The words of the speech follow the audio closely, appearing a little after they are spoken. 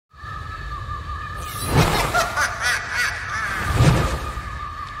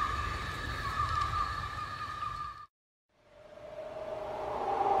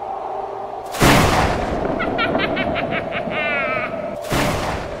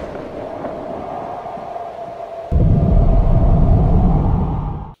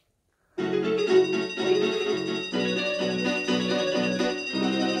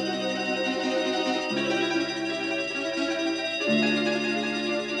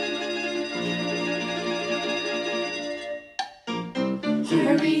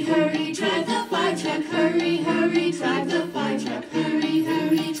Hurry, hurry, drive the fire truck. Hurry, hurry, drive the fire truck. Hurry,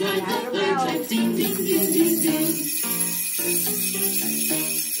 hurry, drive the fire truck. Ding, ding, ding, ding, ding.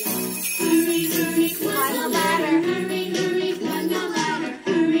 Hurry, hurry, climb the ladder. Hurry, hurry, climb the ladder.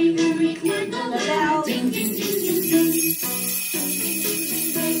 Hurry, hurry, climb the ladder. Ding, ding, ding, ding, ding.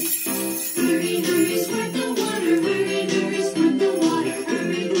 Hurry, hurry, squirt the water. Hurry, hurry, squirt the water.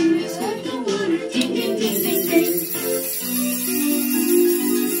 Hurry, hurry, squirt the water. Ding, ding, ding, ding, ding.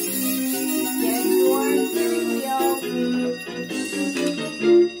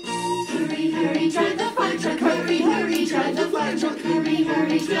 Hurry, hurry, drive the fire truck. Hurry, hurry, drive the fire truck. Hurry,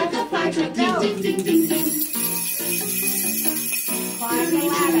 hurry, drive the fire truck. Ding, ding, ding, ding, ding. Climb the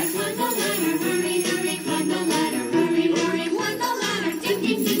ladder. Climb the ladder. Hurry, hurry, climb the ladder. Hurry, hurry, climb the ladder. Ding,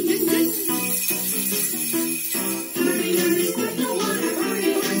 ding, ding, ding, ding. Hurry, hurry, squirt the water.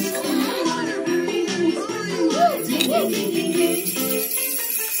 Hurry, hurry, squirt the water. Hurry, hurry, squirt the water. Ding, ding, ding, ding, ding.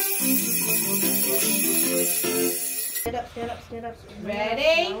 Stand up, stand up, stand up.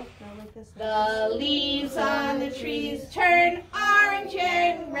 Ready? No, like this. The leaves on the trees turn orange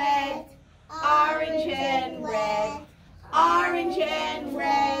and red, orange and red, orange and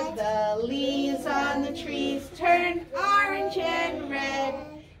red. The leaves on the trees turn orange and red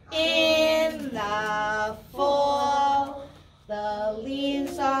in the fall. The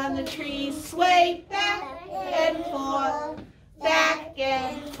leaves on the trees sway back and forth, back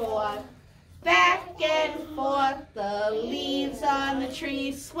and forth. Back and forth, the leaves on the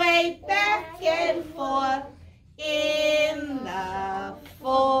trees sway back and forth in the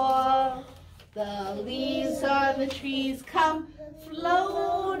fall. The leaves on the trees come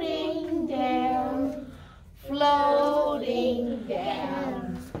floating down, floating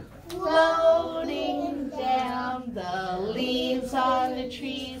down, floating down. The leaves on the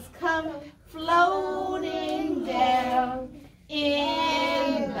trees come floating down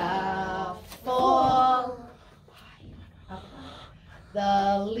in the fall.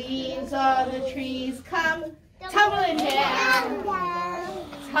 The leaves on the trees come tumbling down,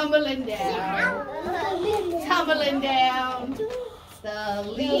 tumbling down, tumbling down. The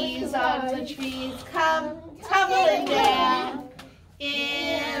leaves on the trees come tumbling down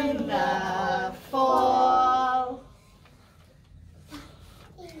in the fall.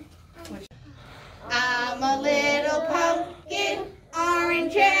 I'm a little pumpkin,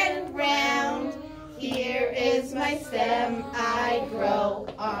 orange and round. Here is my stem, I grow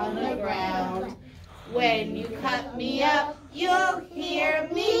on the ground. When you cut me up, you'll hear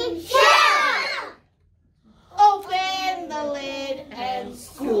me shout. Open the lid and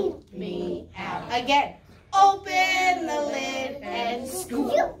scoop me out. Again, open the lid and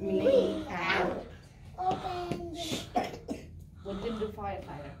scoop me out. What did the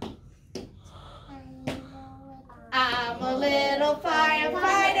firefighter? I'm a little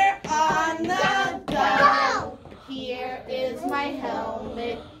firefighter on the go. Here is my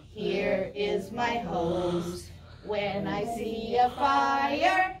helmet, here is my hose. When I see a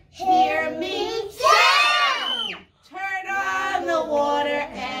fire, hear me shout. Turn on the water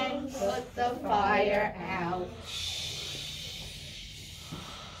and put the fire out.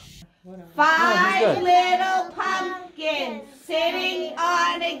 5 little pumpkins sitting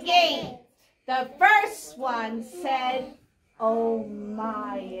on a gate. The first one said, "Oh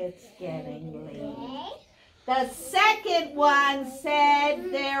my, it's getting late." The second one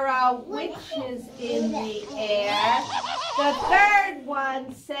said, "There are witches in the air." The third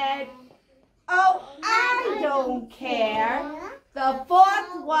one said, "Oh, I don't care." The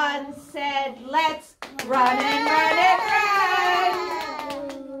fourth one said, "Let's run and run and run."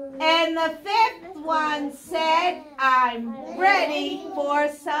 And the fifth one said, "I'm ready for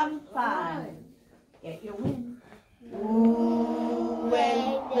some fun." Get your wind. Ooh,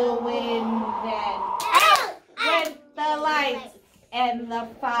 went the wind and out went the lights, and the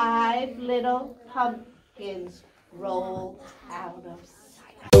 5 little pumpkins rolled out of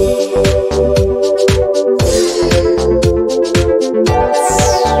sight.